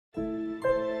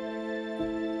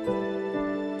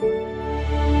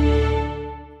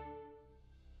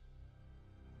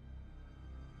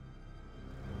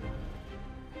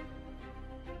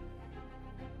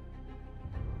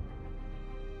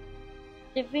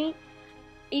living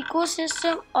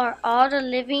ecosystem are all the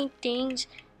living things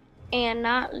and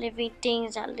not living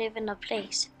things that live in a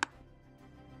place.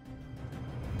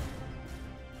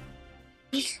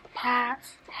 Each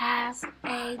has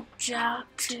a job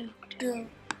to do.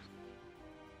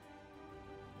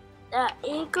 The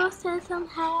ecosystem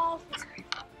has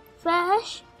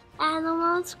fish,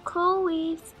 animals, coral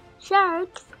reefs,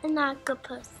 sharks, and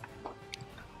octopus.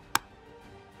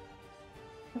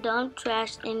 Dump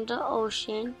trash in the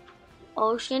ocean.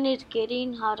 Ocean is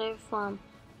getting hotter from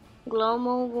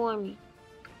global warming.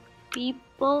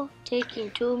 People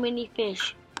taking too many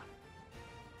fish.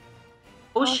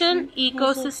 Ocean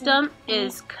ecosystem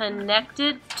is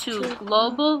connected to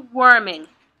global warming.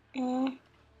 And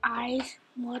ice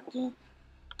melting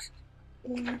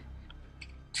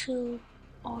into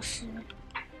ocean.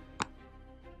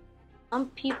 Some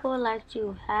people like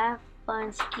to have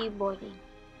fun skateboarding.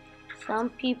 Some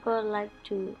people like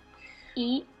to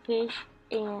eat fish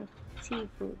and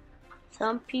seafood.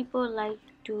 Some people like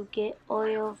to get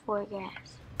oil for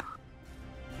gas.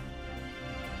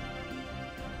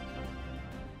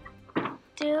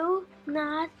 Do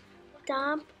not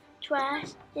dump trash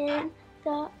in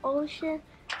the ocean.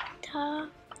 Tell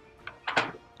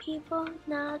people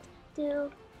not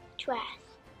do trash.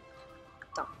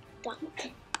 Don't dump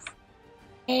it.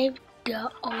 Save the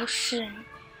ocean.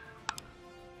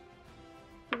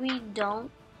 If we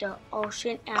don't, the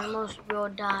ocean animals will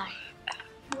die.